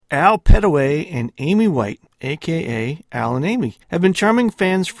Al Petaway and Amy White, a.k.a. Al and Amy, have been charming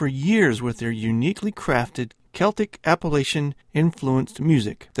fans for years with their uniquely crafted Celtic Appalachian-influenced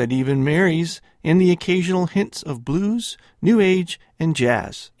music that even marries in the occasional hints of blues, new age, and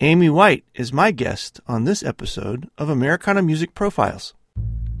jazz. Amy White is my guest on this episode of Americana Music Profiles.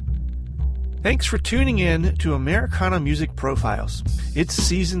 Thanks for tuning in to Americana Music Profiles. It's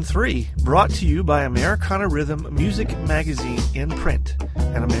Season 3, brought to you by Americana Rhythm Music Magazine in print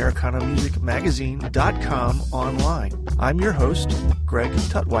and AmericanaMusicMagazine.com online. I'm your host, Greg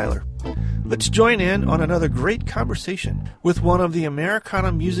Tutwiler. Let's join in on another great conversation with one of the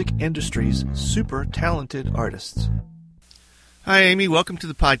Americana music industry's super talented artists. Hi, Amy. Welcome to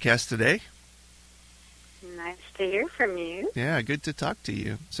the podcast today. Nice to hear from you. Yeah, good to talk to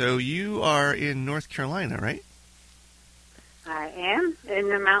you. So you are in North Carolina, right? I am in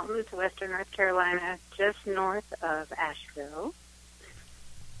the mountains, western North Carolina, just north of Asheville.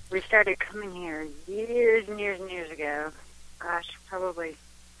 We started coming here years and years and years ago. I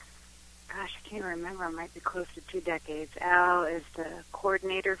can't remember. It might be close to 2 decades. Al is the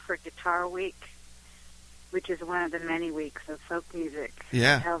coordinator for Guitar Week, which is one of the many weeks of folk music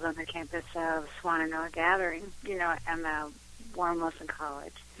held on the campus of Swannanoa Gathering, and Warren Wilson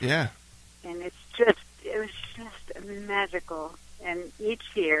College. Yeah. And it was just magical. And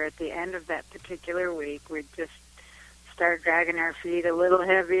each year, at the end of that particular week, we'd just start dragging our feet a little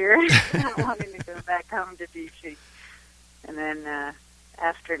heavier, not wanting to go back home to D.C. And then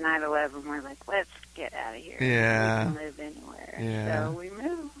after 9/11, we're like, let's get out of here. Yeah. We can live anywhere. Yeah. So we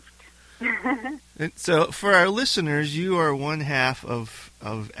moved. And so, for our listeners, you are one half of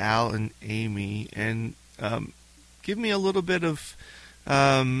Al and Amy, and give me a little bit of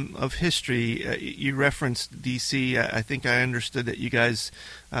history. You referenced D.C. I think I understood that you guys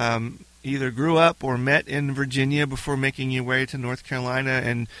either grew up or met in Virginia before making your way to North Carolina,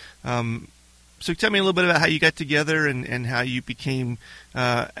 and so tell me a little bit about how you got together and how you became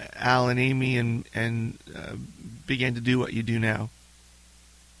Al and Amy and began to do what you do now.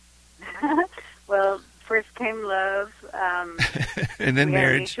 Well, first came love. And then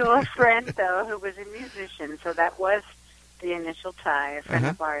marriage. We had a mutual friend, though, who was a musician, so that was the initial tie. A friend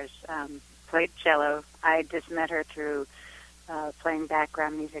of ours played cello. I just met her through playing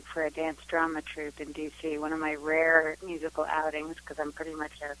background music for a dance drama troupe in D.C., one of my rare musical outings, because I'm pretty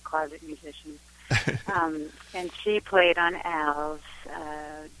much a closet musician. And she played on Al's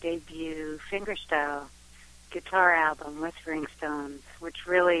debut fingerstyle guitar album, Whispering Stones, which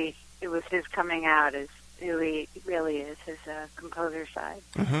really, it was his coming out as who he really is, his composer side,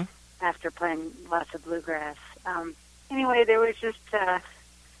 after playing lots of bluegrass. Anyway, there was just, there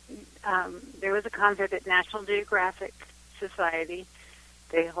was a concert at National Geographic Society.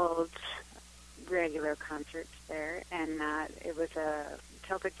 They hold regular concerts there, and it was a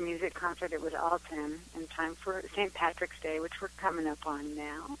Celtic music concert. It was Alton in time for St. Patrick's Day, which we're coming up on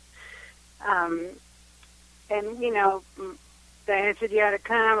now. And, Diana said, you ought to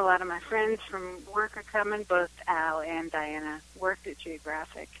come. A lot of my friends from work are coming. Both Al and Diana worked at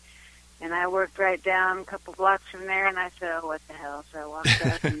Geographic. And I worked right down a couple blocks from there, and I said, oh, what the hell? So I walked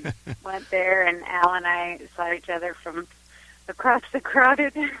up and went there, and Al and I saw each other from across the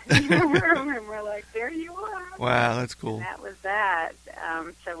crowded room, and we're like, there you are. Wow, that's cool. And that was that.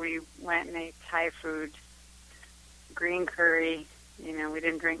 So we went and ate Thai food, green curry. We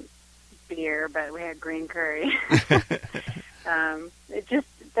didn't drink beer, but we had green curry.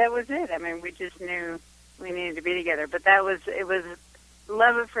 That was it. I mean, we just knew we needed to be together. But it was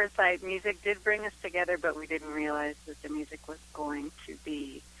love at first sight. Music did bring us together, but we didn't realize that the music was going to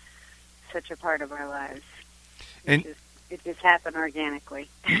be such a part of our lives. It just happened organically.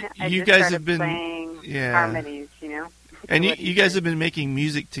 You guys have been playing harmonies, And you guys have been making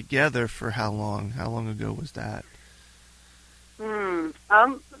music together for how long? How long ago was that?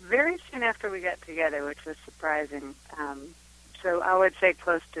 Very soon after we got together, which was surprising. So I would say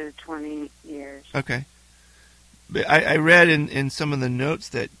close to 20 years. Okay. But I read in some of the notes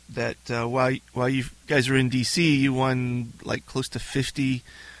that while you guys were in D.C., you won like close to 50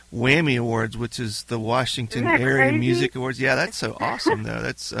 Whammy Awards, which is the Washington Area Music Awards. Yeah, that's so awesome, though.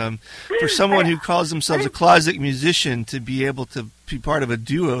 That's for someone who calls themselves a closet musician to be able to be part of a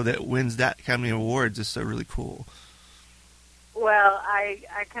duo that wins that kind of awards is so really cool. Well, I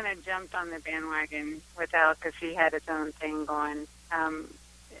kind of jumped on the bandwagon with Al because he had his own thing going.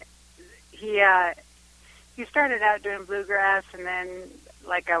 He started out doing bluegrass, and then,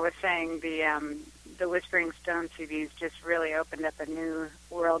 like I was saying, the Whispering Stone CDs just really opened up a new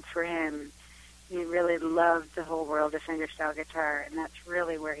world for him. He really loved the whole world of fingerstyle guitar, and that's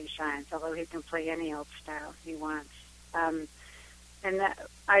really where he shines, although he can play any old style he wants.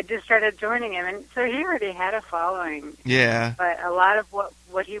 I just started joining him, and so he already had a following. Yeah. But a lot of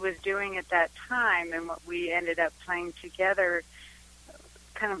what he was doing at that time and what we ended up playing together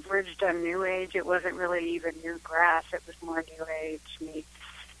kind of bridged on New Age. It wasn't really even new grass. It was more New Age meets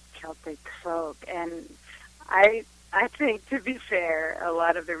Celtic folk. And I think, to be fair, a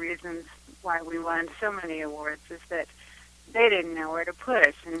lot of the reasons why we won so many awards is that they didn't know where to put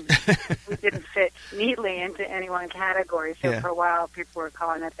us, and we didn't fit neatly into any one category. So for a while, people were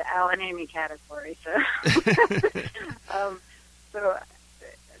calling it the Alan Amy category. So, so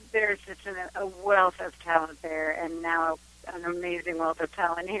there's just a wealth of talent there, and now an amazing wealth of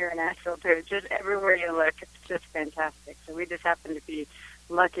talent here in Nashville too. Just everywhere you look, it's just fantastic. So we just happen to be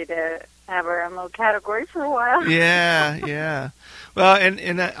lucky to have our own little category for a while. Yeah. Well,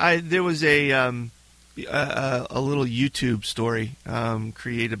 and I there was a little YouTube story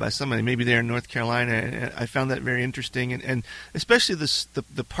created by somebody, maybe there in North Carolina, and I found that very interesting, and especially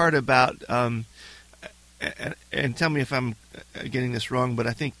the part about and tell me if I'm getting this wrong, but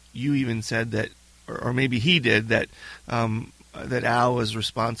I think you even said that, or maybe he did, that that Al was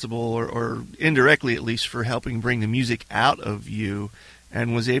responsible, or indirectly at least, for helping bring the music out of you,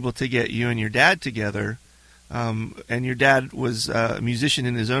 and was able to get you and your dad together. And your dad was a musician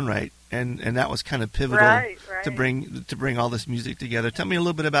in his own right, and that was kind of pivotal right. to bring all this music together. Tell me a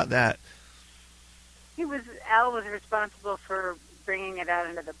little bit about that. Al was responsible for bringing it out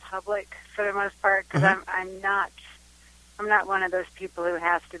into the public for the most part, because I'm not one of those people who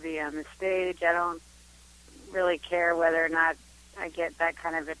has to be on the stage. I don't really care whether or not I get that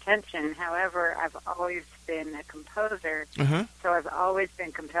kind of attention. However, I've always been a composer, so I've always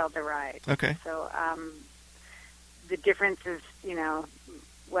been compelled to write. Okay. So the difference is,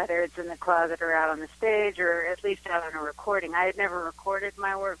 whether it's in the closet or out on the stage, or at least out on a recording. I had never recorded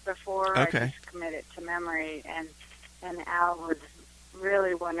my work before. Okay. I just commit it to memory, and Al was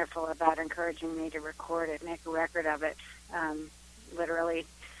really wonderful about encouraging me to record it, make a record of it, literally.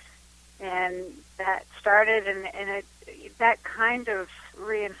 And that started, and that kind of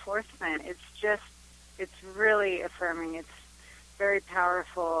reinforcement, it's really affirming. It's very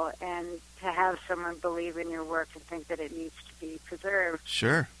powerful, and to have someone believe in your work and think that it needs to be preserved,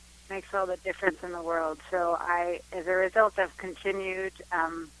 sure, makes all the difference in the world. So as a result, I've continued.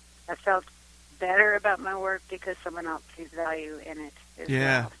 I felt better about my work because someone else sees value in it as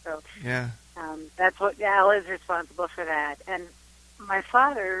well. So that's what Al is responsible for that. And my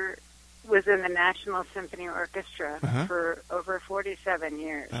father was in the National Symphony Orchestra for over 47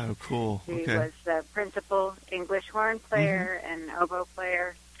 years. Oh, cool. He was the principal English horn player and oboe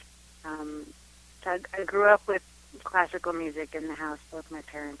player. So I grew up with classical music in the house. Both my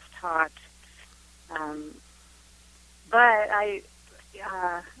parents taught. But I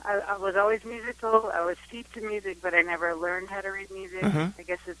was always musical. I was steeped in music, but I never learned how to read music. I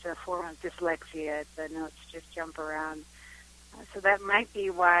guess it's a form of dyslexia. The notes just jump around. So that might be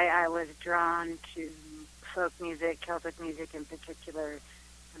why I was drawn to folk music, Celtic music in particular.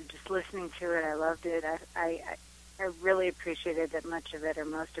 Just listening to it, I loved it. I really appreciated that much of it, or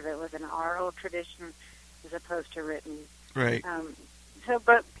most of it, was an oral tradition as opposed to written. Right.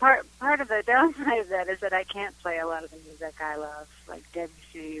 But part of the downside of that is that I can't play a lot of the music I love, like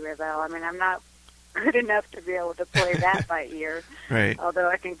Debussy, Ravel. I mean, I'm not good enough to be able to play that by ear. Right. Although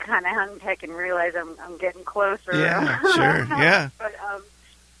I can kind of unpick and realize I'm getting closer. Yeah, sure, yeah. But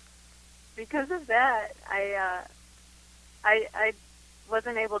because of that, I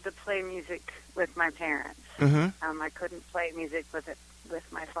wasn't able to play music with my parents. I couldn't play music with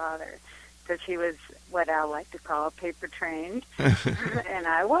my father because he was what I like to call paper trained, and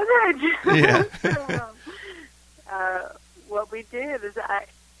I wasn't. Yeah. So, what we did is I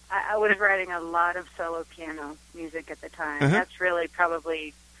was writing a lot of solo piano music at the time. That's really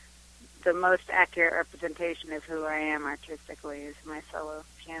probably the most accurate representation of who I am artistically, is my solo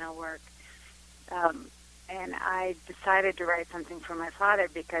piano work. And I decided to write something for my father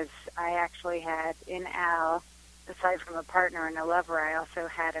because I actually had in Al, aside from a partner and a lover, I also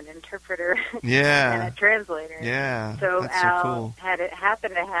had an interpreter and a translator. Yeah, so that's Al so cool.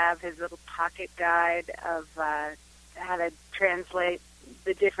 happened to have his little pocket guide of how to translate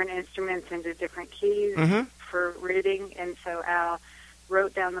the different instruments into different keys for reading, and so Al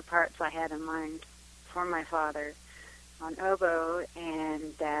wrote down the parts I had in mind for my father on oboe,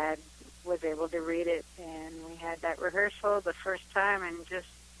 and Dad was able to read it, and we had that rehearsal the first time, and just,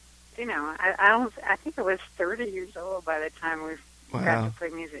 I think I was 30 years old by the time we got to play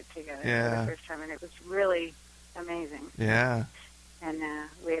music together for the first time, and it was really amazing. Yeah. And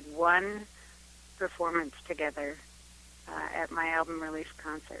we had one performance together at my album release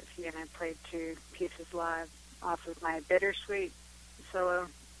concert. He and I played 2 pieces live off of my Bittersweet solo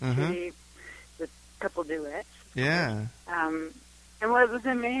treaty with a couple duets. Yeah. And what was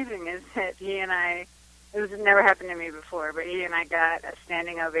amazing is that he and I, it was never happened to me before, but he and I got a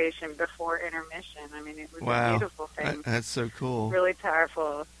standing ovation before intermission. I mean, it was a beautiful thing. That's so cool. Really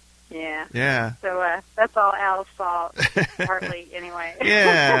powerful. Yeah. Yeah. So that's all Al's fault, partly anyway.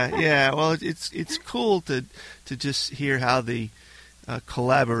 Yeah. Well, it's cool to just hear how the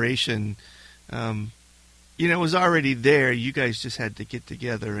collaboration, was already there. You guys just had to get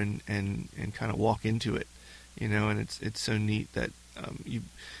together and kind of walk into it, and it's so neat that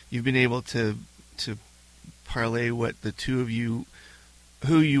you've been able to parlay what the two of you,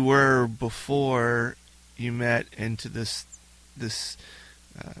 who you were before you met, into this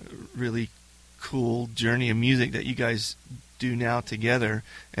really cool journey of music that you guys do now together.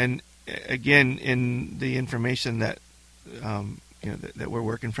 And again, in the information that that we're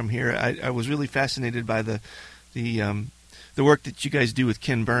working from here, I was really fascinated by the work that you guys do with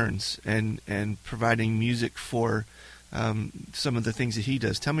Ken Burns and providing music for some of the things that he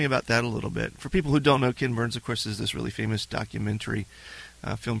does. Tell me about that a little bit. For people who don't know, Ken Burns, of course, is this really famous documentary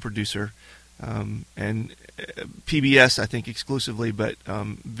film producer, and PBS, I think, exclusively, but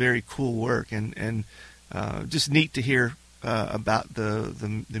very cool work, and just neat to hear about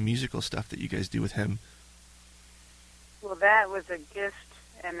the musical stuff that you guys do with him. Well, that was a gift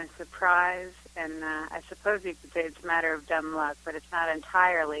and a surprise, and I suppose you could say it's a matter of dumb luck, but it's not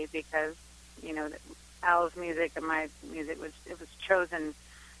entirely, because Al's music and my music was chosen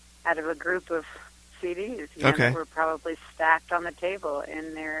out of a group of CDs that were probably stacked on the table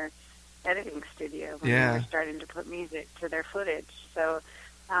in their editing studio when they were starting to put music to their footage. So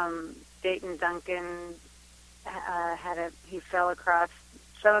Dayton Duncan he fell across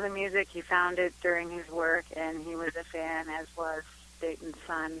some of the music. He found it during his work, and he was a fan, as was Dayton's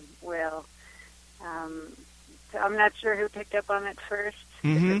son, Will. So I'm not sure who picked up on it first,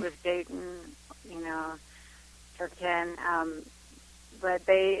 if it was Dayton, or Ken, but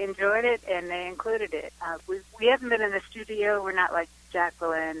they enjoyed it and they included it. We haven't been in the studio. We're not like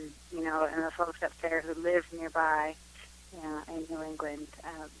Jacqueline, and the folks up there who live nearby, in New England.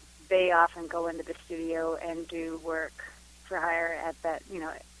 They often go into the studio and do work for hire at that,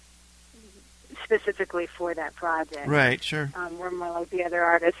 specifically for that project. Right, sure. We're more like the other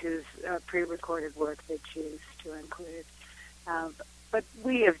artists whose pre-recorded work they choose to include. But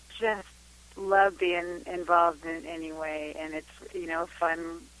we have just loved being involved in any way, and it's,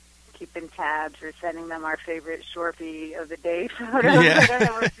 fun keeping tabs or sending them our favorite Shorpy of the day photos. Yeah. I don't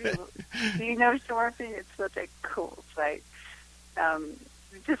know if do you know Shorpy? It's such a cool site.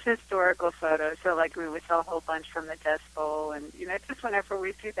 Just historical photos. So, like, we saw a whole bunch from the Dust Bowl, and, just whenever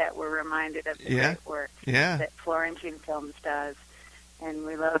we see that, we're reminded of the great work that Florentine Films does, and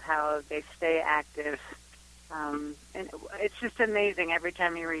we love how they stay active. And it's just amazing every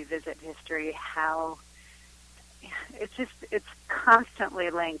time you revisit history how it's constantly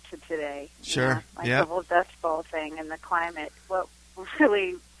linked to today. Sure. Like the whole Dust Bowl thing and the climate. What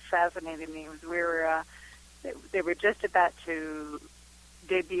really fascinated me was they were just about to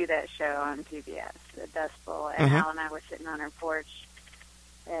debut that show on PBS, the Dust Bowl, and Al and I were sitting on our porch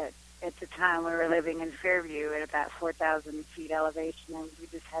at the time. We were living in Fairview at about 4,000 feet elevation, and we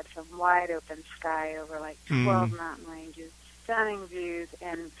just had some wide open sky over like 12 mountain ranges, stunning views,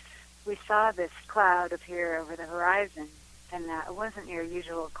 and we saw this cloud appear over the horizon, and it wasn't your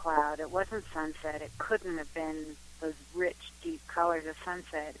usual cloud. It wasn't sunset. It couldn't have been those rich, deep colors of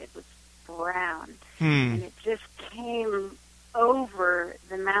sunset. It was brown, and it just came over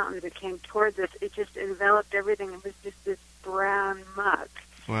the mountains. It came towards us. It just enveloped everything. It was just this brown muck.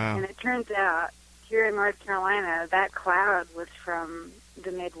 Wow. And it turns out, here in North Carolina, that cloud was from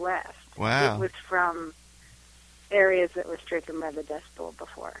the Midwest. Wow. It was from areas that were stricken by the Dust Bowl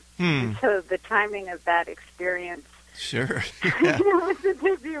before. And so the timing of that experience... Sure. with the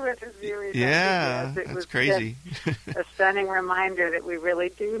debut with the series. Yeah, it that's was crazy. A stunning reminder that we really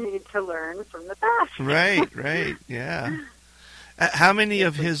do need to learn from the past. Right, yeah. How many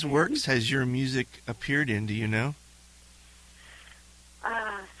of his works has your music appeared in, do you know?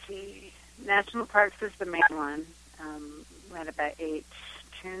 See, National Parks is the main one. We had about 8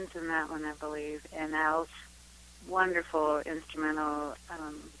 tunes in that one, I believe. And Al's wonderful instrumental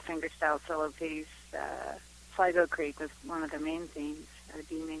fingerstyle solo piece, Sligo Creek, was one of the main themes, or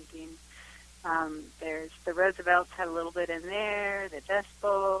the main theme. There's the Roosevelts had a little bit in there, the Dust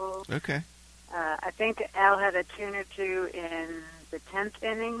Bowl. Okay. I think Al had a tune or two in the 10th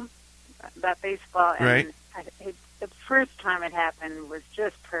inning about baseball. And right. The first time it happened was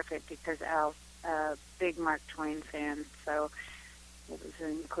just perfect because Al's a big Mark Twain fan, so it was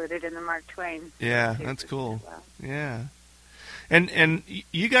included in the Mark Twain. Yeah, that's cool. Well. Yeah. And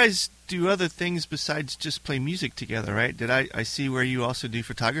you guys do other things besides just play music together, right? Did I see where you also do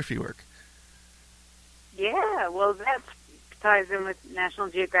photography work? Yeah, well, that ties in with National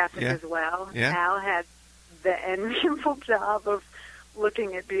Geographic as well. Yeah. Al had the enviable job of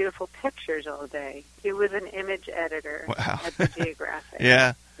looking at beautiful pictures all day. He was an image editor at the Geographic.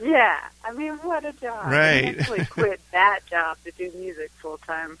 Yeah. Yeah, I mean, what a job. Right. He actually quit that job to do music full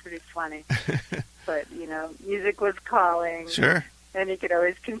time. Pretty funny. But, music was calling. Sure. And he could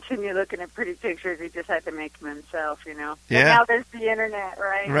always continue looking at pretty pictures. He just had to make them himself, Yeah. And now there's the internet,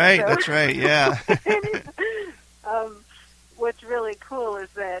 right? Right, so, that's right, yeah. What's really cool is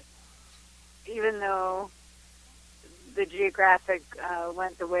that even though the Geographic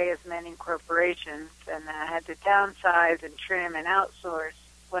went the way of many corporations and had to downsize and trim and outsource,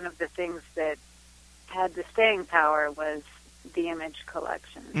 one of the things that had the staying power was the image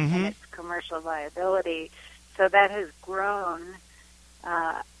collection and its commercial viability. So that has grown,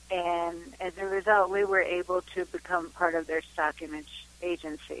 and as a result, we were able to become part of their stock image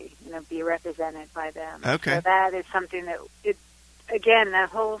agency, be represented by them. Okay. So that is something that, again, that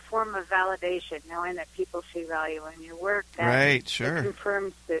whole form of validation, knowing that people see value in your work, that right, sure. it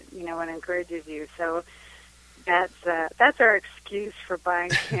confirms that, and encourages you. So that's our excuse for buying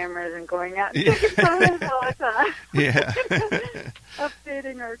cameras and going out and taking photos all the time. Yeah.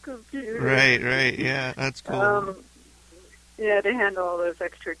 Updating our computer. Right, yeah, that's cool. To handle all those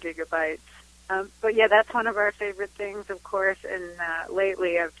extra gigabytes. But yeah, that's one of our favorite things, of course, and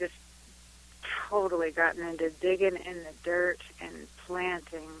lately I've just totally gotten into digging in the dirt and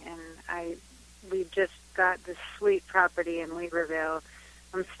planting, and we just got this sweet property in Weaverville.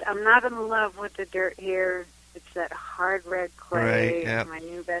 I'm not in love with the dirt here. It's that hard red clay. Right, yep. My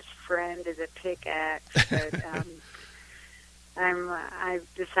new best friend is a pickaxe, but I've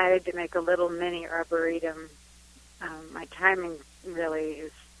decided to make a little mini arboretum. My timing really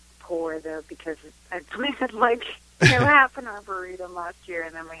is poor, though, because I planted half an arboretum last year,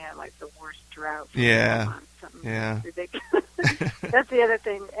 and then we had the worst drought. Yeah. Something ridiculous. That's the other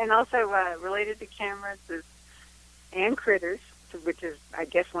thing, and also related to cameras and critters, which is, I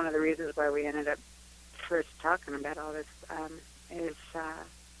guess, one of the reasons why we ended up first talking about all this, is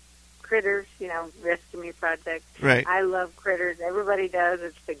critters. Rescue Me Project. Right. I love critters. Everybody does.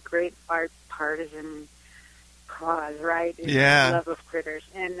 It's the great partisan cause, right? It's Yeah. the love of critters.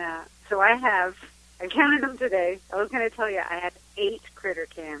 And so I counted them today. I was going to tell you I had 8 critter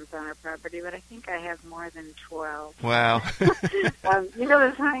cams on our property, but I think I have more than 12. Wow.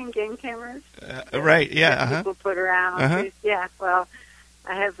 Those hunting game cameras? Right, yeah. That people put around. Yeah, well,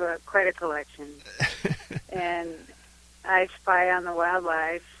 I have quite a collection. And I spy on the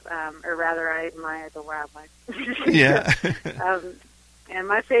wildlife, or rather I admire the wildlife. Yeah. And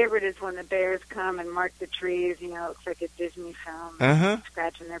my favorite is when the bears come and mark the trees. It looks like a Disney film,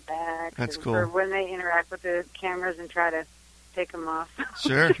 scratching their backs. That's cool. Or when they interact with the cameras and try to take them off.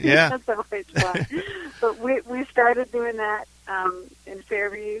 Sure, yeah. That's always fun. But we started doing that in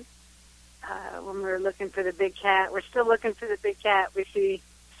Fairview when we were looking for the big cat. We're still looking for the big cat. We see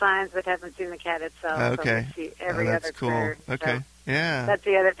signs but haven't seen the cat itself. Okay. So we see every that's other cool. critter. Okay. So yeah. that's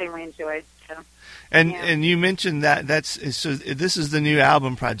the other thing we enjoyed. So. And you mentioned so this is the new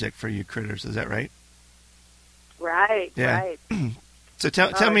album project for you, Critters, is that right? Right, yeah. right. So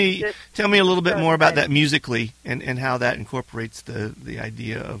tell me a little bit more about exciting. that musically and how that incorporates the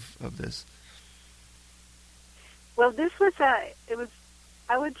idea of this. Well, this was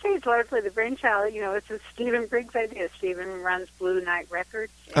I would say it's largely the brainchild. It's a Stephen Briggs idea. Stephen runs Blue Night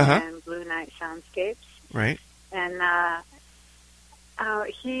Records and Blue Night Soundscapes. Right. And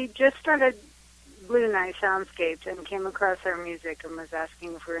he just started Blue Night Soundscapes and came across our music and was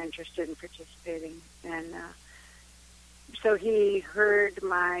asking if we're interested in participating. And so he heard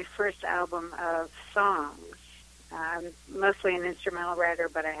my first album of songs. I'm mostly an instrumental writer,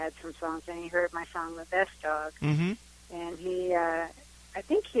 but I had some songs. And he heard my song, The Best Dog. Mm-hmm. And he, I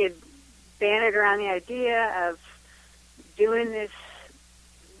think he had banded around the idea of doing this,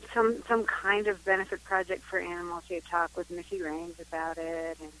 some kind of benefit project for animals. He had talked with Missy Raines about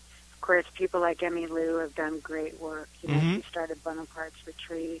it, and of course, people like Emmy Lou have done great work. She started Bonaparte's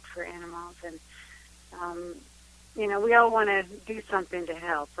Retreat for animals, and we all want to do something to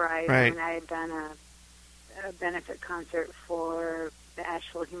help, right? Right. And I had done a benefit concert for the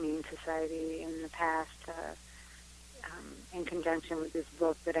Asheville Humane Society in the past, in conjunction with this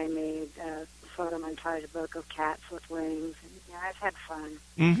book that I made, a photo montage book of cats with wings. And, I've had fun.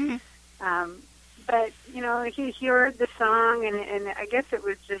 Mm-hmm. But, he heard the song, and I guess it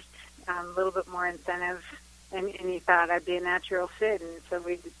was just a little bit more incentive, and he thought I'd be a natural fit. And so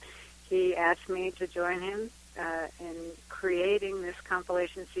he asked me to join him in creating this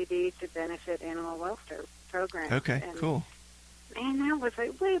compilation CD to benefit animal welfare programs. Okay, and, cool. Man, that was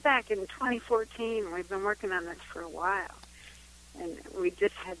like way back in 2014. We've been working on this for a while. And we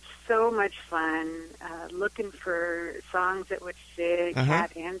just had so much fun looking for songs that would fit,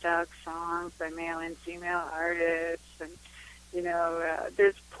 cat and dog songs by male and female artists. And,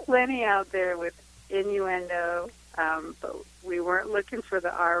 there's plenty out there with innuendo, but we weren't looking for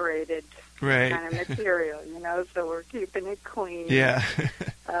the R-rated kind of material, so we're keeping it clean. Yeah.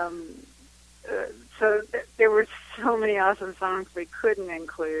 So there were so many awesome songs we couldn't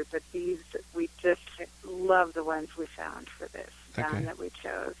include, but we just love the ones we found for this that we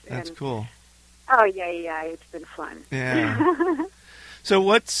chose. That's cool. Oh yeah, it's been fun. Yeah. So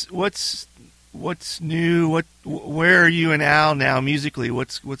what's new? Where are you and Al now musically?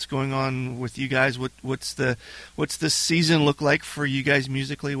 What's going on with you guys? What's the season look like for you guys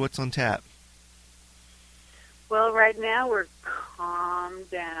musically? What's on tap? Well, right now we're calmed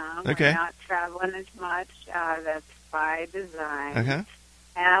down. Okay. We're not traveling as much. That's by design. Uh-huh.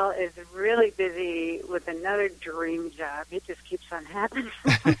 Al is really busy with another dream job. It just keeps on happening.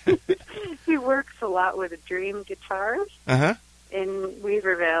 He works a lot with Dream Guitars in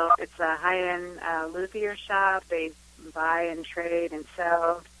Weaverville. It's a high-end luthier shop. They buy and trade and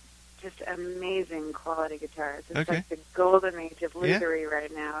sell just amazing quality guitars. It's like the golden age of lutherie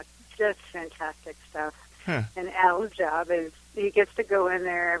right now. It's just fantastic stuff. Huh. And Al's job is he gets to go in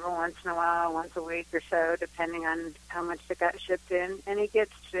there every once in a while, once a week or so, depending on how much they got shipped in, and he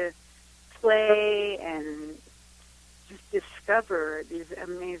gets to play and just discover these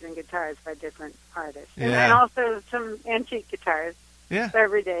amazing guitars by different artists. Yeah. And also some antique guitars. Yeah. So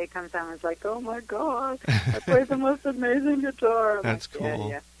every day he comes home and is like, oh my God, I play the most amazing guitar. That's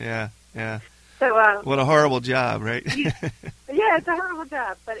cool. Yeah. So, what a horrible job, right? Yeah, it's a horrible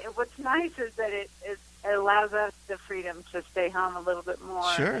job. But what's nice is that it allows us the freedom to stay home a little bit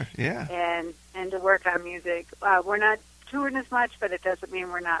more. Sure, yeah. And to work on music. We're not touring as much, but it doesn't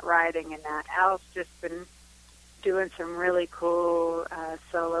mean we're not writing in that. Al's just been doing some really cool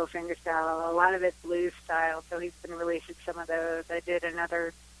solo fingerstyle, a lot of it blues style, so he's been releasing some of those. I did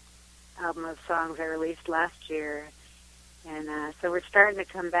another album of songs I released last year. And so we're starting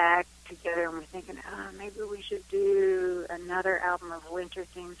to come back together, and we're thinking, maybe we should do another album of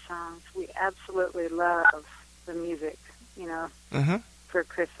winter-themed songs. We absolutely love the music, for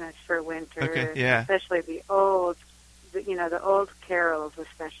Christmas, for winter, especially the old carols,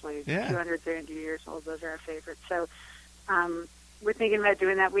 especially 200, 300 years old. Those are our favorites. So we're thinking about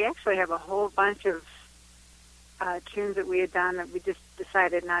doing that. We actually have a whole bunch of tunes that we had done that we just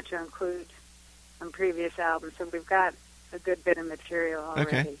decided not to include on previous albums. So we've got a good bit of material already.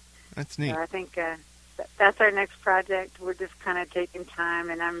 Okay, that's neat. So I think that's our next project. We're just kind of taking time,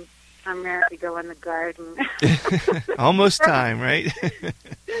 and I'm ready to go in the garden. Almost time, right?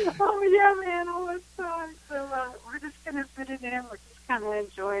 Oh yeah, man, almost time. So we're just gonna fit it in. We're just kind of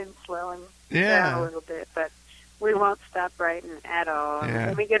enjoying slowing down a little bit, but we won't stop writing at all. Yeah.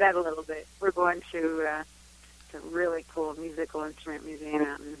 When we get out a little bit, we're going to a really cool musical instrument museum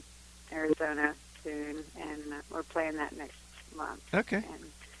out in Arizona soon, and we're playing that next month. Okay.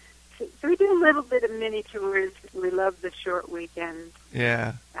 And so we do a little bit of mini tours. We love the short weekends.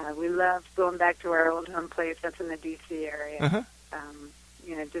 Yeah. We love going back to our old home place that's in the D.C. area,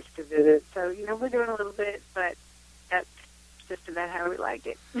 just to visit. So, we're doing a little bit, but that's just about how we like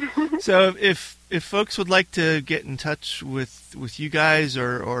it. So if folks would like to get in touch with you guys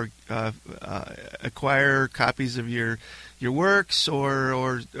or acquire copies of your works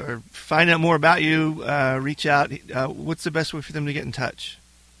or find out more about you, reach out. What's the best way for them to get in touch?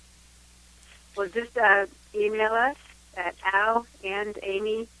 Well, just email us at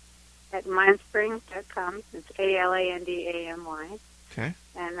alandamy@mindspring.com. It's ALANDAMY. Okay.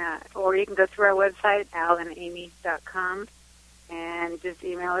 And or you can go through our website, alandamy.com, and just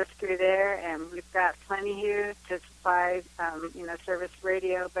email us through there. And we've got plenty here to supply, service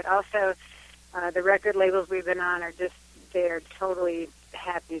radio, but also the record labels we've been on they're totally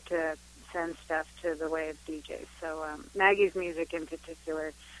happy to send stuff to the way of DJs. So Maggie's Music in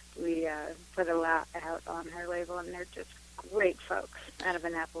particular, we put a lot out on her label, and they're just great folks out of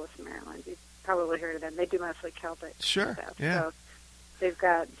Annapolis, Maryland. You've probably heard of them. They do mostly Celtic stuff. Yeah. So they've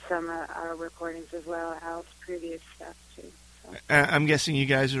got some of our recordings as well, Al's previous stuff too. So. I'm guessing you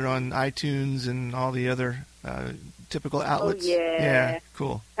guys are on iTunes and all the other typical outlets. Oh, yeah. Yeah,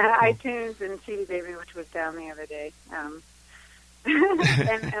 cool. iTunes and CD Baby, which was down the other day.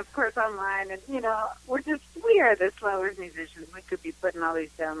 And of course online, and we are the slowest musicians. We could be putting all these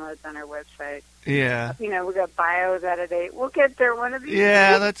downloads on our website Yeah. We got bios out of date. We'll get there one of these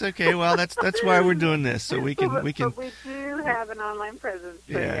Yeah, days. that's okay. Well, that's why we're doing this, so we can. But we do have an online presence.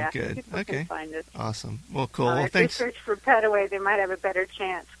 So yeah, good. People okay. can find us. Awesome. Well, cool. If Thanks. they search for Petaway, they might have a better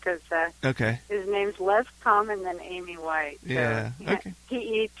chance because okay. his name's less common than Amy White. So, yeah. Okay.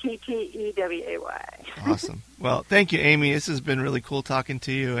 Petteway. Awesome. Well, thank you, Amy. This has been really cool talking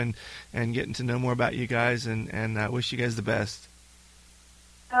to you and getting to know more about you guys, and I wish you guys the best.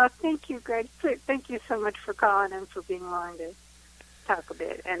 Oh, thank you, Greg. Thank you so much for calling and for being willing to talk a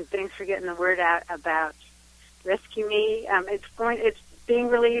bit. And thanks for getting the word out about Rescue Me. It's being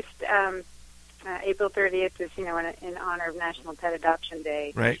released April 30th is in honor of National Pet Adoption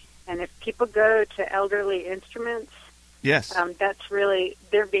Day. Right. And if people go to Elderly Instruments, yes,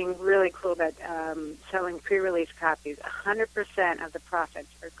 they're being really cool about selling pre-release copies. 100% of the profits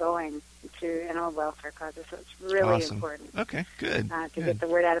are going to animal welfare causes, so it's really awesome. important. Okay, good. To get the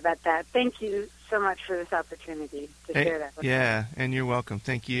word out about that. Thank you so much for this opportunity to share that with Yeah, and you're welcome.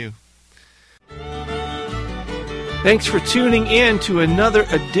 Thank you. Thanks for tuning in to another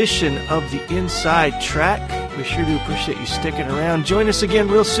edition of the Inside Track. We sure do appreciate you sticking around. Join us again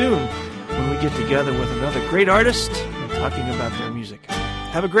real soon when we get together with another great artist and talking about their music.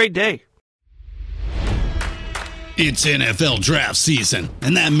 Have a great day. It's NFL draft season,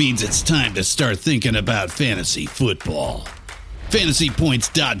 and that means it's time to start thinking about fantasy football.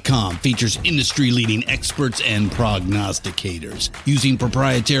 FantasyPoints.com features industry-leading experts and prognosticators using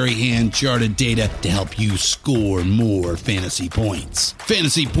proprietary hand-charted data to help you score more fantasy points.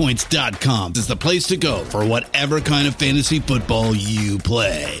 FantasyPoints.com is the place to go for whatever kind of fantasy football you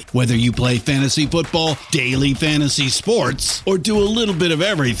play. Whether you play fantasy football, daily fantasy sports, or do a little bit of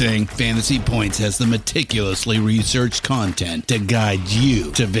everything, Fantasy Points has the meticulously researched content to guide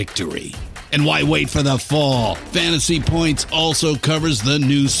you to victory. And why wait for the fall? Fantasy Points also covers the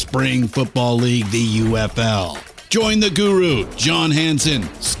new spring football league, the UFL. Join the guru, John Hansen,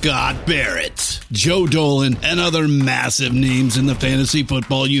 Scott Barrett, Joe Dolan, and other massive names in the fantasy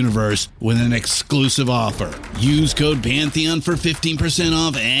football universe with an exclusive offer. Use code Pantheon for 15%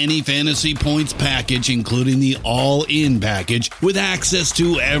 off any Fantasy Points package, including the all-in package, with access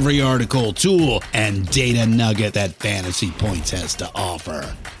to every article, tool, and data nugget that Fantasy Points has to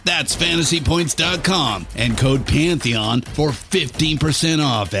offer. That's FantasyPoints.com and code Pantheon for 15%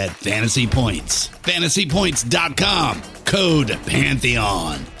 off at Fantasy Points. FantasyPoints.com, code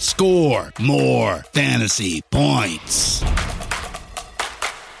Pantheon. Score more fantasy points.